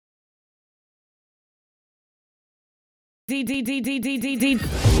DJ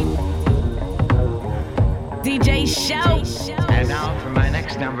Show. And now for my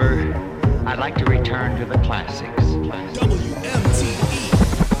next number, I'd like to return to the classics. WMTE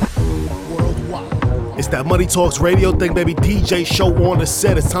Worldwide. It's that Money Talks radio thing, baby. DJ Show on the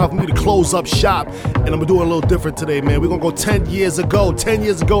set. It's time for me to close up shop. And I'm doing a little different today, man. We're going to go 10 years ago. 10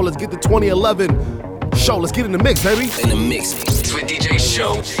 years ago, let's get to 2011. Show, let's get in the mix, baby. In the mix with DJ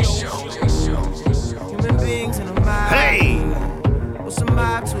Show. Human beings in a mind. Hey! What's a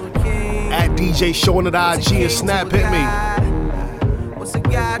mob to a king? At DJ Show on the IG and Snap hit me. What's a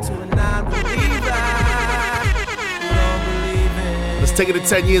God to a non-believer? Don't believe in. Let's take it to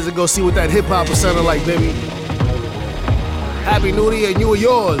 10 years ago, see what that hip-hop was sounding like, baby. Happy New Year and you are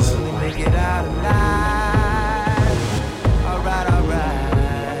yours. Make it out alive. Alright.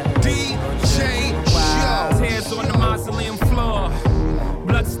 DJ Show. Tears on the mausoleum floor.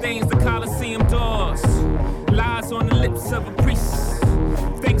 Blood stains the Coliseum doors. Lies on the lips of a priest.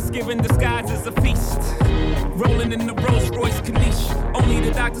 Thanksgiving disguised as a feast. Rolling in the Rolls Royce Corniche. Only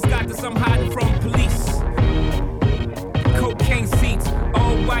the doctors got this, I'm hiding from police. Cocaine seats,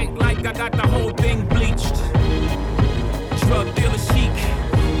 all white like I got the whole thing bleached. Drug dealer chic.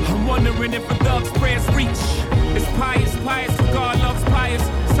 I'm wondering if a thug's prayers reach. It's pious, God loves pious.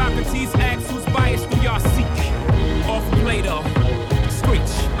 Socrates asks who's biased, do y'all seek? Off Plato,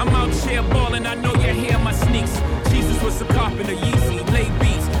 screech. I'm out here balling, I know you hear my sneaks. Jesus was a carpenter, Yeezy, laid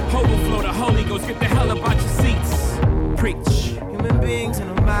beats. Overflow the Holy Ghost, get the hell up out your seats. Preach. Human beings in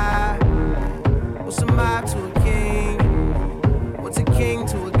a mob. What's a mob to a king? What's a king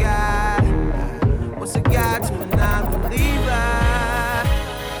to a God? What's a God to a non-believer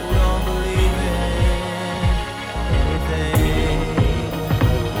who don't believe in anything?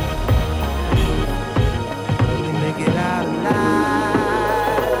 We make it out alive.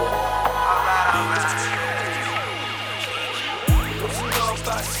 Alright. What you know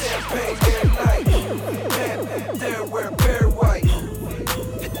about champagne every night? Man, there wear bare white.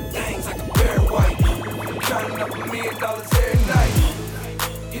 Hit the things like a bare white. Counting up $1 million every night.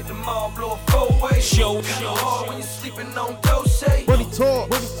 Hit the mall, blow a four-way. Show. Kinda hard when you're sleeping on Dolce. Money talk.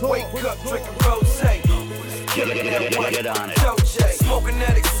 Wake up, drinking rosé. Killing that white Dolce. Smoking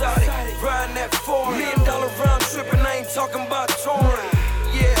that exotic, riding that $4 million round trip, and I ain't talking about touring.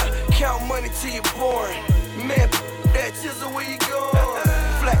 Yeah, count money till you're boring. Man, that chisel where you going?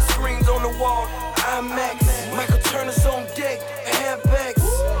 Flat screens on the wall, IMAX. Michael Turner's on deck, and handbags.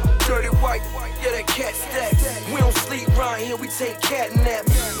 Dirty white, yeah, that cat stacks. We don't sleep round here, we take cat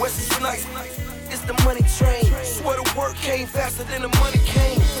naps. Wesley Snipes, it's the money train. Swear the work came faster than the money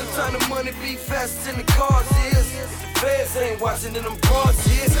came. Sometimes the money be faster than the cars is. If the feds ain't watching, then them bras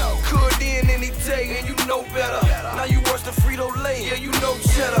is. Could end any day, and you know better. Now you worse than Frito-Lay, yeah, you know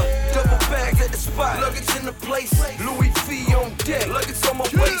cheddar. Double bags at the spot, luggage in the place. Louis V on deck, luggage on my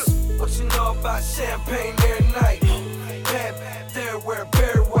waist. What you know about champagne every night? Bad, there wear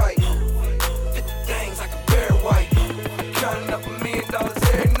bare white. Hit the things like a bare white. Counting up $1 million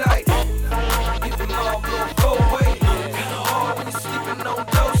every night. Hit the mall, blow a four-way. Kinda hard when you're sleeping on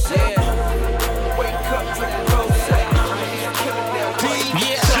Dolce. Wake up, drinking rosé. Killing that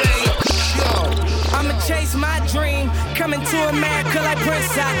white. I'ma chase my dream, coming to America like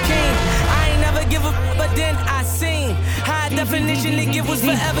Prince Hakeem. I ain't never give a but then I seen. High definition, the gift was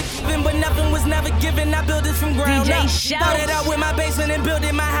forever given, but nothing was never given. I built it from ground DJ up. Show. Started out with my basement and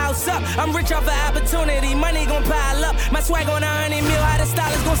building my house up. I'm rich off of opportunity, money gon' pile up. My swag on 100 mil, how the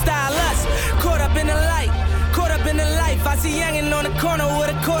stylist gon' style us. Caught up in the light. Caught up in the life, I see youngin' on the corner with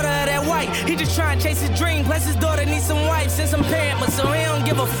a quarter of that white. He just tryin' to chase his dream, plus his daughter needs some wipes and some pampers, so he don't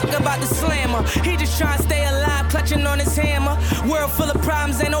give a fuck about the slammer. He just tryin' to stay alive, clutching on his hammer. World full of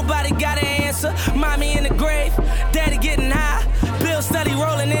problems, ain't nobody got an answer. Mommy in the grave, daddy getting high. Bill steady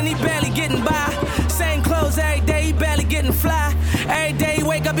rolling and he barely getting by. Same clothes every day, he barely getting fly. Every day he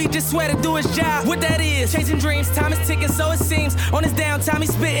wake up, he just swear to do his job. What that is, chasing dreams, time is ticking, so it seems. On his downtime, he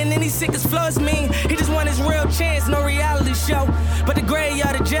spitting and he sick, his flow is mean. He just want his real chance, no reality show. But the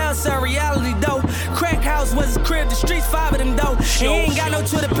graveyard of jail, sir, reality though. Crack house was his crib, the streets five of them though. He ain't got no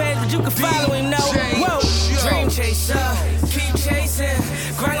Twitter page, but you can follow him, no. Whoa, dream chaser, keep chasing.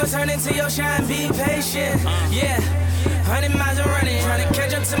 Grind gon' turn into your shine, be patient. Yeah, 100 miles of running, trying to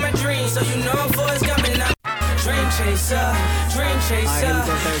catch up to my dreams, so you know I'm for it's coming up. Dream chaser, dream chaser,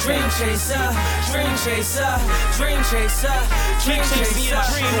 dream chaser, dream chaser, dream chaser, dream chaser,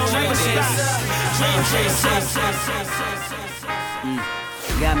 dream chaser.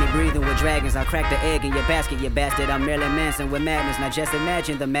 Got me breathing with dragons. I'll crack the egg in your basket, you bastard. I'm Marilyn Manson with madness. Now just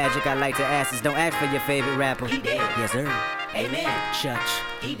imagine the magic I like to ask is don't ask for your favorite rapper. He dead. Yes, sir. Amen. Church.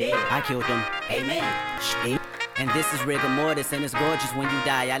 He dead. I killed him. Amen. And this is rigor mortis, and it's gorgeous when you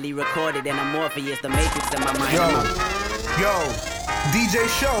die. I recorded, and I'm Morpheus, the Matrix in my mind. Yo, DJ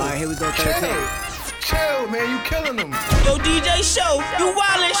Show. All right, here we go, 13. Chill, man, you killing them. Yo, DJ Show, you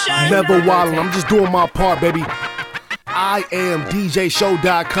wildin', Shine. Never wildin', I'm just doing my part, baby. I am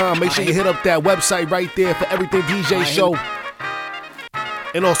DJShow.com. Make sure you hit up that website right there for everything DJ Show.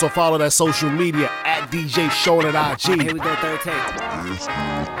 And also follow that social media at DJ Show on IG. Here we go, third take.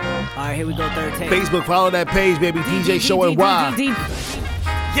 All right, here we go, third take. Facebook, follow that page, baby. DJ Show NY.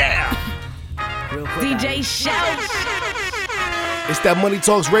 Yeah. Real quick, DJ Show. It's that Money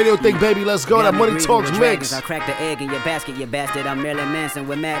Talks radio thing, baby. Let's go. That Money Talks mix. I'll crack the egg in your basket, you bastard. I'm Marilyn Manson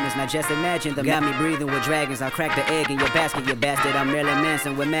with madness. Now just imagine them. Got me breathing with dragons. I'll crack the egg in your basket, you bastard. I'm Marilyn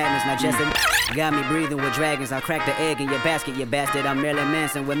Manson with madness. Now just got me breathing with dragons. I'll crack the egg in your basket, you bastard. I'm Marilyn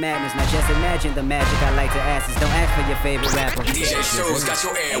Manson with madness. Now just imagine the magic I like to ask is don't ask for your favorite rapper. DJ Show's got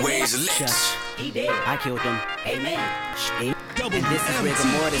your airways lit. I killed him. Amen. And this is rigor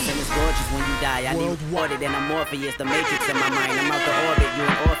mortis, and it's gorgeous when you die. I recorded, and I'm Morpheus, the Matrix in my mind. I'm out the orbit, you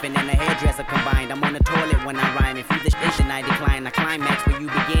an orphan and a hairdresser combined. I'm on the toilet when I rhyme. If you the station, I decline. I climax where you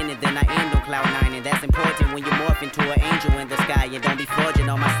begin, and then I end on cloud 9. And that's important when you morph into an angel in the sky. And don't be forging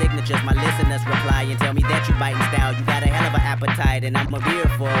all my signatures. My listeners reply and tell me that you biting style. You got a hell of an appetite, and I'm a beer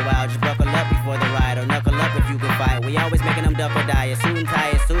for a while. Just buckle up before the ride, or knuckle up if you can fight. We always making them duck or die. A suit and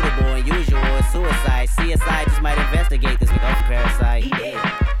tie is suitable, and usual is suicide. CSI just might investigate this with parasite.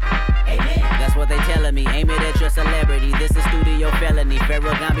 That's what they telling me. Aim it at your celebrity. This is studio felony.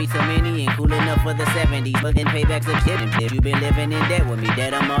 Pharaoh got me too many and cool enough for the 70s. But then paybacks a tip. If you been living in debt with me,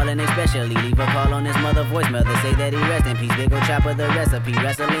 dead I'm all in especially. Leave a call on his mother voicemail to say that he rest in peace. Big ol' chopper the recipe.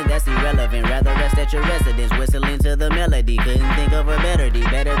 Wrestling, that's irrelevant. Rather rest at your residence. Whistling to the melody. Couldn't think of a better D.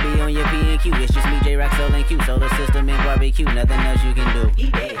 Better be on your P and Q. It's just me, J-Rock, Soul, and Q. Solar system and barbecue. Nothing else you can do.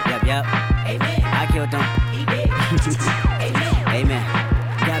 Yup. Amen. I killed him. Amen.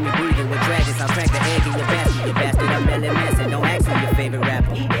 Got me breathing with dragons. I'll crack the egg in your basket, you bastard. I'm Marilyn Manson. Don't ask for your favorite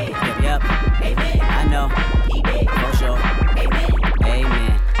rapper. Yup. I know. For sure.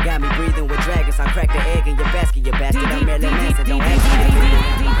 Amen. Got me breathing with dragons. I'll crack the egg in your basket, you bastard. I'm Marilyn Manson. Don't ask for your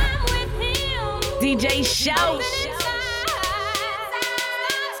favorite DJ Show.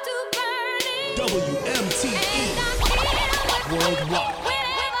 WMTE Worldwide.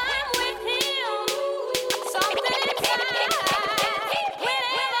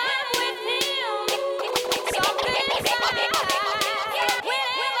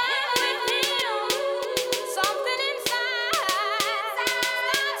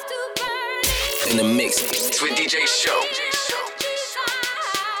 In the mix, it's with DJ Show.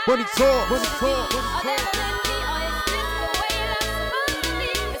 Money Talk.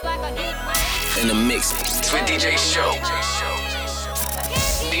 In the mix, it's with DJ Show.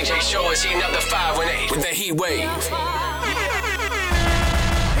 DJ Show is heating up the 518 with the heat wave.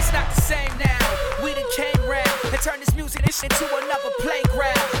 It's not the same now. We done came round and turned this music into another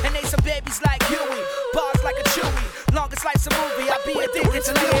playground. And they some babies like Huey, bars like a Chewy. Longest life's a movie, I'll be addicted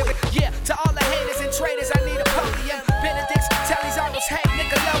to lyric. Yeah, to all the haters and traitors, I need a podium. Benedict's, Telly's, almost hang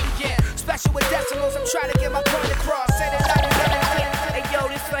Nickelodeon. Special with decimals, I'm trying to get my point across. Say that like hey yo,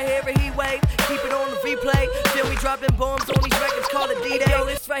 this right here a heat wave. Keep it on the replay. Then we dropping bombs on these records, call it D-Day. Yo,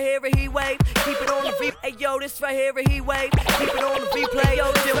 this right here a heat wave. Keep it on the replay. Hey yo, this right here a heat wave. Keep it on the replay.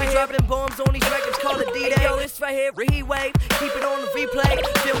 Yo, then we dropping bombs on these records, call it D-Day. Yo, this right here a heat wave. Keep it on the replay.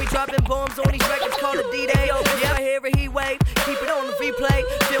 Then we dropping bombs on these records, call it D-Day. Yo, yeah, right here a heat wave. Keep it on the replay.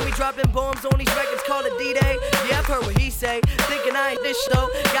 Then we dropping bombs on these records, call it D-Day. Yeah, I've heard what he say. Thinking I ain't this though.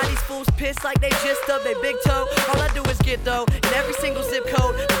 Got these fools pissed like they just up they big toe. All I do is get though. In every single zip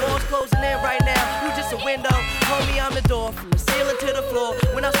code. The walls closing in right now. You just a window. Homie, I'm the door. From the ceiling to the floor.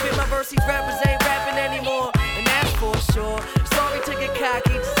 When I spit my verse, these rappers ain't rapping anymore. And that's for sure. Sorry to get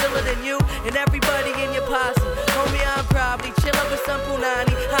cocky. Just siller than you and everybody in your posse. Homie, I'm probably chilling with some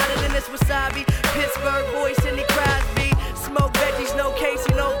punani. Hotter than this wasabi. Pittsburgh boy, Sidney Crosby. Smoke veggies, no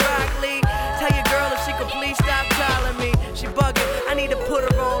Casey, no broccoli. Tell your girl if she could please stop calling me. She bugging, I need to put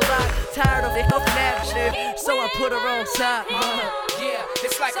her on lock. Tired of it, open that shit, so I put her on top. Yeah,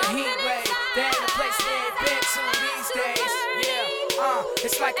 it's like a heat wave. There ain't a place they ain't been to these days. Yeah,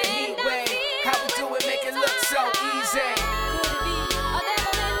 it's like a heat wave. How we do it, make it look so easy.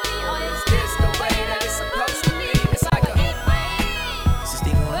 Is this the way that it's supposed to be? It's like a heat wave. This is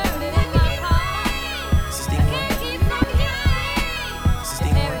Steve One. This is Steve One. This is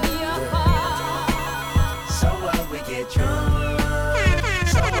Steve One. So what, we get drunk.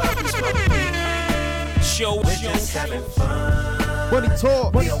 So what, we smoke weed. We're just having fun. Money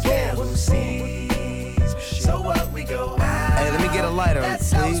Talk. We don't care who sees. So what, we go out. Hey, let me get a lighter,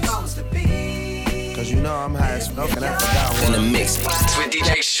 That's how it's please. supposed to be. Cause you know I'm high as fuck and I forgot one. In the mix with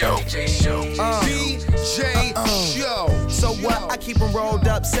DJ Show. DJ Show. So what? I keep them rolled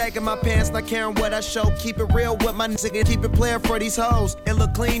up, sagging my pants, not caring what I show. Keep it real with my nigga and keep it playing for these hoes. It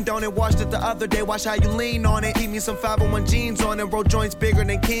look clean, don't it? Washed it the other day, watch how you lean on it. Keep me some 501 jeans on it, roll joints bigger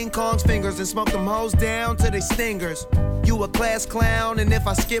than King Kong's fingers, and smoke them hoes down to they stingers. You a class clown, and if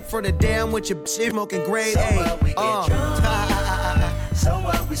I skip for the day, I'm with your shit smoking grade A. So what, we get drunk. So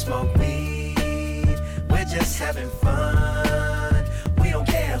what, we smoke weed. We're just having fun. We don't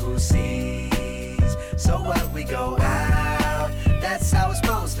care who sees. So what, we go out. That's how it's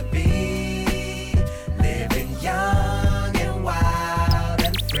supposed to be. Living young and wild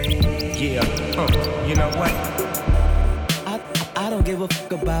and free. Yeah, you know what? I don't give a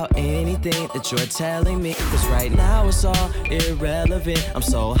fuck about anything that you're telling me, cause right now it's all irrelevant. I'm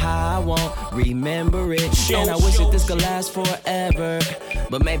so high I won't remember it, and I wish that this could last forever,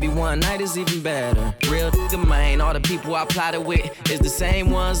 but maybe one night is even better. Real nigga man, all the people I plotted with is the same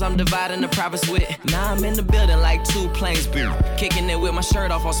ones I'm dividing the profits with. Now I'm in the building like 2 planes, kicking it with my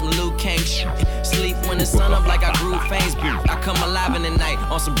shirt off on some Luke Kane shit. Sleep when the sun up like I grew fangs, I come alive in the night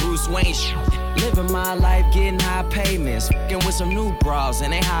on some Bruce Wayne shit. Living my life, getting high payments, fucking with some new bras,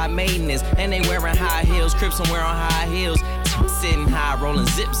 and they high maintenance, and they wearing high heels, Crips somewhere on high heels, sitting high, rolling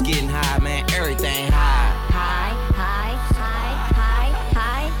zips, getting high, man, everything high. High, high, high, high,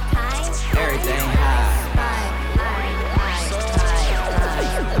 high, high. Everything high.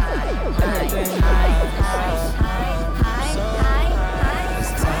 Everything high.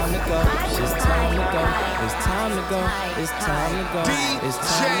 It's time to go. It's time to go. It's time to go. It's time to go. It's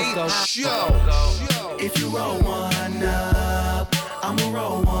time to go. Show. If you roll one up, I'ma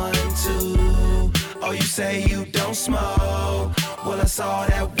roll one too. Oh, you say you don't smoke? Well, that's all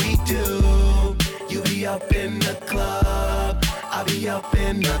that we do. You be up in the club, I be up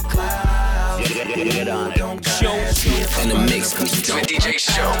in the clouds. Get on it. In the mix with DJ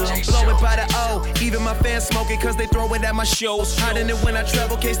Show. Blow it by the O, even my fans smoke it cause they throw it at my shows. Hiding it when I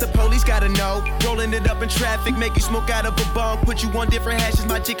travel, case the police gotta know. Rolling it up in traffic, make you smoke out of a bong. Put you on different hashes,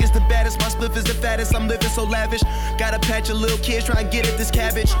 my chick is the baddest, my spliff is the fattest, I'm living so lavish. Got a patch of little kids trying to get at this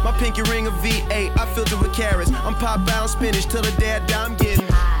cabbage. My pinky ring a V8, I filled it with carrots. I'm pop bound spinach till the day I die, I'm getting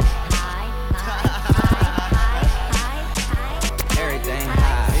Everything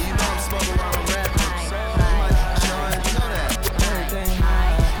high. Hey, you know I'm smoking while I'm rapping, so you might try and know that. Everything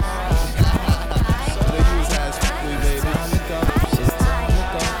high. So they use high school, baby. It's time to go. It's time to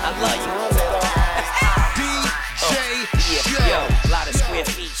go. I love you. DJ Yo, lot of square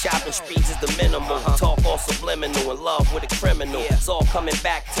feet, shopping streets is the minimal. Talk all subliminal, in love with a criminal. It's all coming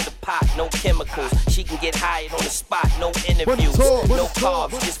back to the pot, no chemicals. She can get hired on the spot, no interviews. No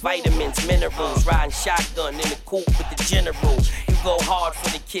carbs, just vitamins, minerals. Riding shotgun in the coupe with the general. You go hard for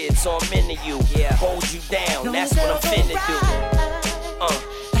the kids, so I'm into you. Yeah, hold you down, that's what I'm finna do.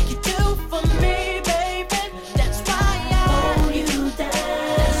 Like you do for me, baby. That's why I hold you down.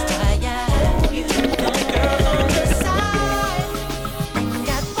 That's why I hold you down. Girl on the side, you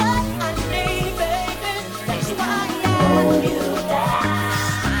got what I need, baby. That's why I hold you down.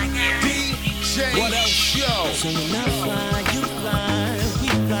 DJ Show. So when I fly, you fly, we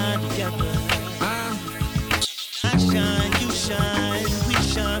fly together. I shine, you shine, we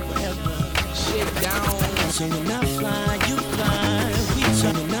shine forever. Shit down. So when I fly, you fly, we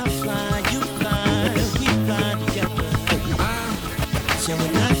fly. When I fly, you fly, we fly together. So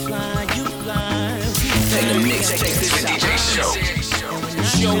when I fly, you fly, we fly. In the mix with DJ Show. And when I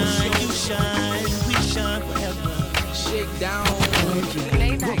shine, you shine, we shine forever. Shit down.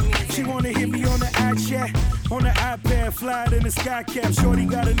 She wanna hit me on the iChat, on the iPad, fly in the sky cap. Shorty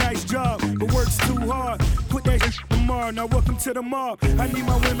got a nice job, but works too hard. Put that shit tomorrow. Now welcome to the mob. I need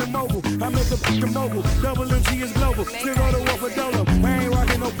my women mobile. I make a the mobile. Double MG is global. Then go to war for Dolo. I ain't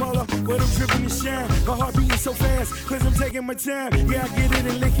rocking no polo, but I'm dripping and shine. My heart beating so fast, cause I'm taking my time. Yeah, I get it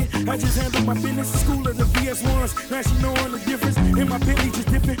and lick it. I just handle my business. School of the VS1s. Now she knowing the difference. And my Bentley just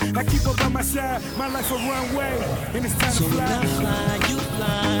dipping. I keep her by my side. My life a runway, and it's time to fly. So when I fly, you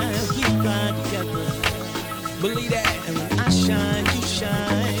fly, we fly together. Believe that. And when I shine, you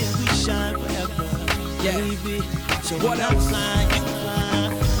shine, we shine forever. Yeah, baby. So when I fly, you fly,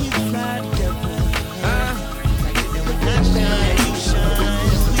 we fly together. And when I shine, you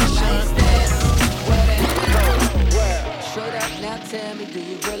shine, we shine forever. Straight up now, tell me, do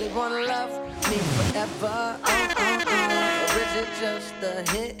you really wanna love me forever? Or is it just a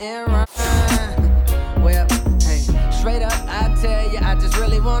hit and run? Well, hey, straight up, I tell you, I just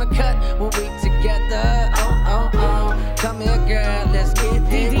really wanna cut when we together. Come here, girl, let's get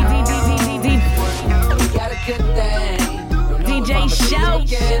it on. We got a good thing. DJ Show.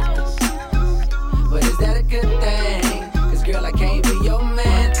 But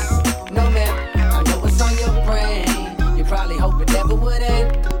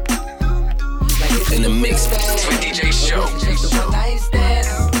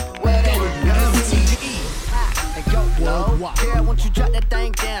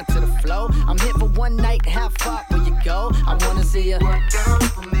see you work down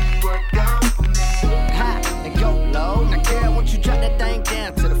for me, work down for me. High and go low. Now girl, won't you drop that thing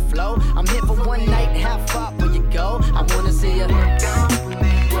down to the floor? I'm here for one night, how far will you go? I wanna see you work down for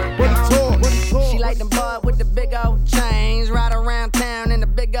me, work down for me. She like them boys with the big old chains, ride around town in the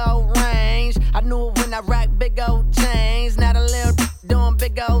big old range. I knew it when I rock big old chains. Now the little doing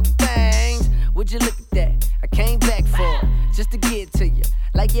big old things. Would you look at that? I came back for it, just to get to you,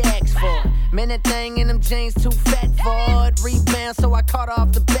 like you asked for it. Man, that thing in them jeans too fat for it. Rebound, so I caught her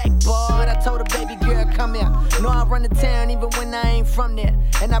off the backboard. I told her, baby girl, come here. Know I run the town even when I ain't from there.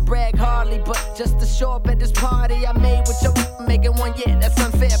 And I brag hardly, but just to show up at this party I made with your making one, yeah, that's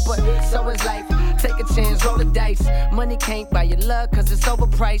unfair, but so is life. Take a chance, roll the dice. Money can't buy your love, cause it's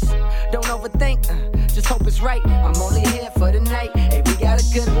overpriced. Don't overthink, just hope it's right. I'm only here for the night. Hey, we got a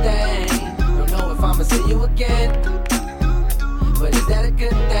good thing. Don't know if I'ma see you again, but is that a good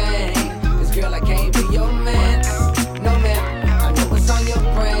thing? Cause girl, I can't be your man. No man, I know what's on your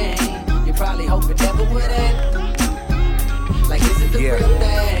brain. You probably hope it never would end. Like, is it the real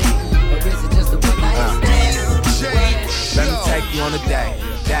thing? Or is it just a one night stand? Let me take you on a day.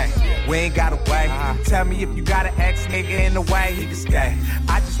 We ain't gotta wait. Tell me if you got an ex nigga in the way, he can stay.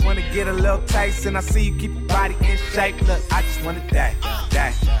 I just wanna get a little taste, and I see you keep your body in shape. Look, I just wanna day.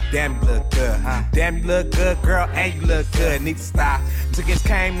 Damn, you look good. Damn, you look good, girl, and you look good. Need to stop. Tickets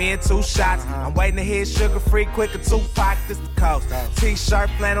came in 2 shots. I'm waiting to hit sugar free, quicker 2-pack, this the coast. T-shirt,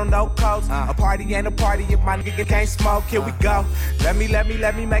 flannel, no coats. A party ain't a party if my nigga can't smoke. Here we go. Let me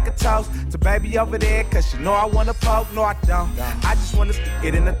make a toast to baby over there, cause you know I wanna poke. No, I don't. I just wanna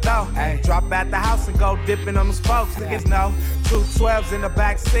get in the throw. Drop at the house and go dipping on the spokes. Niggas know 2 12s in the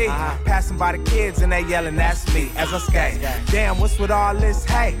back seat. Passing by the kids and they yelling, that's me as I skate. Damn, what's with all this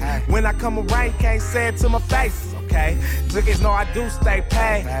hate? When I come around, you can't say it to my face. Okay, niggas know I do stay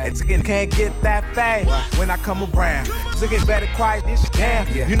paid. And niggas can't get that fade when I come around. Niggas better quiet this shit down.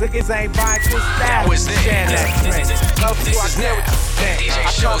 You niggas ain't buying this style. This is now DJ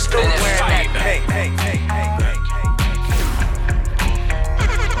Show's been that fire.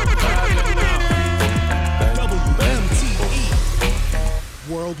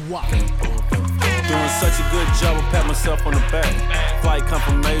 Worldwide. Doing such a good job, I pat myself on the back. Flight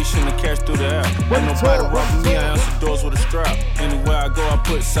confirmation to catch through the air. Ain't nobody rubbing me, I answer doors with a strap. Anywhere I go, I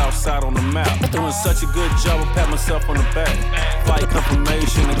put Southside on the map. Doing such a good job, I pat myself on the back. Flight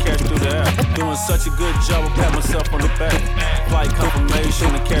confirmation to catch through the air. Doing such a good job, I pat myself on the back. Flight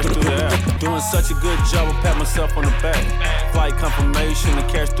confirmation to catch through the air. Doing such a good job, I pat myself on the back. Flight confirmation to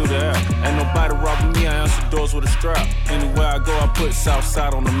catch through the air. Ain't nobody robbing me, I answer doors with a strap. Anywhere I go, I put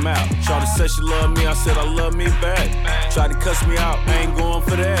Southside on the map. Shawty said she love me, I said I love me back. Try to cuss me out, I ain't going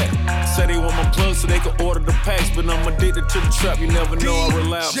for that. Say they want my plug so they can order the packs, but I'm addicted to the trap, you never know I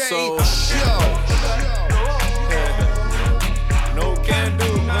relapse. So no can do,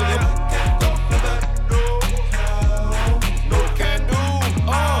 nigga. No can do,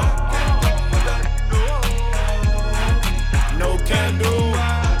 no can do.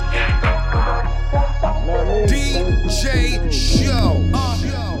 DJ Show.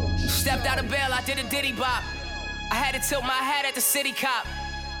 Stepped out of bail, I did a diddy bop. I had to tilt my hat at the city cop.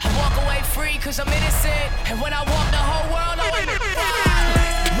 I walk away free cause I'm innocent. And when I walk the whole world,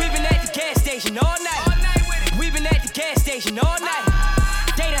 we've been at the gas station all night. We've been at the gas station all night.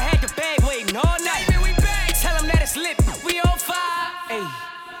 They done had the bag waiting all night. Tell them that it's lit, we on fire. Ay.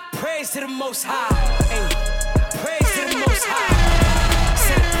 Praise to the Most High. Ay. Praise to the Most High.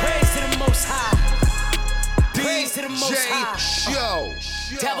 Say praise to the Most High. Praise to the Most High. Show.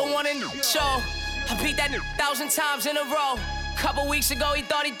 Devil wanted show. I beat that 1,000 times in a row. Couple weeks ago, he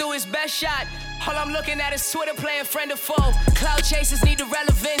thought he threw his best shot. All I'm looking at is Twitter playing friend or foe. Cloud chasers need the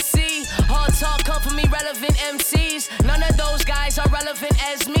relevancy. All talk come from irrelevant MCs. None of those guys are relevant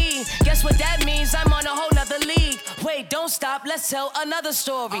as me. Guess what that means? I'm on a whole nother league. Wait, don't stop, let's tell another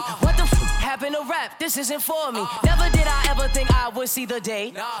story. What the happened to rap? This isn't for me. Never did I ever think I would see the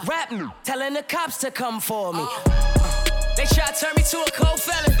day. Rap telling the cops to come for me. They try to turn me to a cold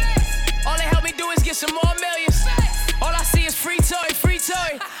felon. All they help me do is get some more millions. All I see is free Tory, free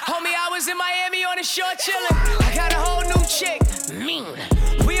Tory. Homie, I was in Miami on the shore chillin'. I got a whole new chick, mean.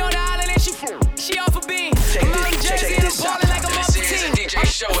 We on the island and she off a beam. I'm out in Jersey and I'm ballin' like I'm off the team. This is a DJ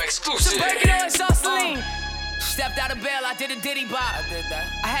Show exclusive. Some Birkin and Sauceline. Stepped out of bail, I did a diddy bop. I did that.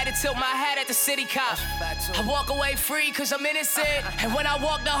 I had to tilt my hat at the city cop. I walk away free cause I'm innocent. And when I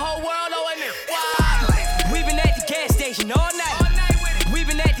walk the whole world, wow. We've been at the gas station all night. We've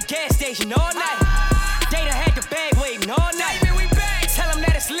been at the gas station all night. They done had the bag waiting all night. Tell them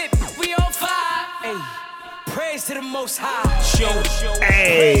that it's lit, we on fire. Ay. Praise to the Most High.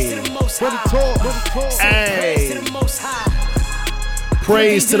 Hey. Praise to the Most High. Hey. Praise to the Most High.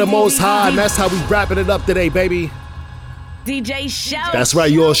 praise to the Most High, and that's how we wrapping it up today, baby. DJ Show. That's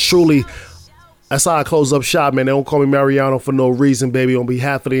right, yours truly. That's how I close up shop, man. They don't call me Mariano for no reason, baby. On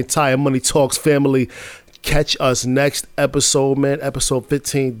behalf of the entire Money Talks family, catch us next episode, man. Episode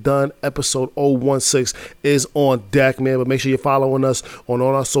 15 done. Episode 016 is on deck, man. But make sure you're following us on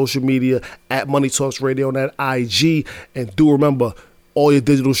all our social media at Money Talks Radio on that IG. And do remember, all your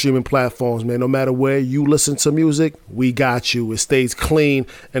digital streaming platforms, man. No matter where you listen to music, we got you. It stays clean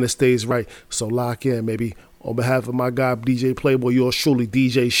and it stays right. So lock in, baby. On behalf of my guy, DJ Playboy, yours truly,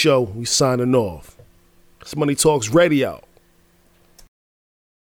 DJ Show, we signing off. It's Money Talks Radio.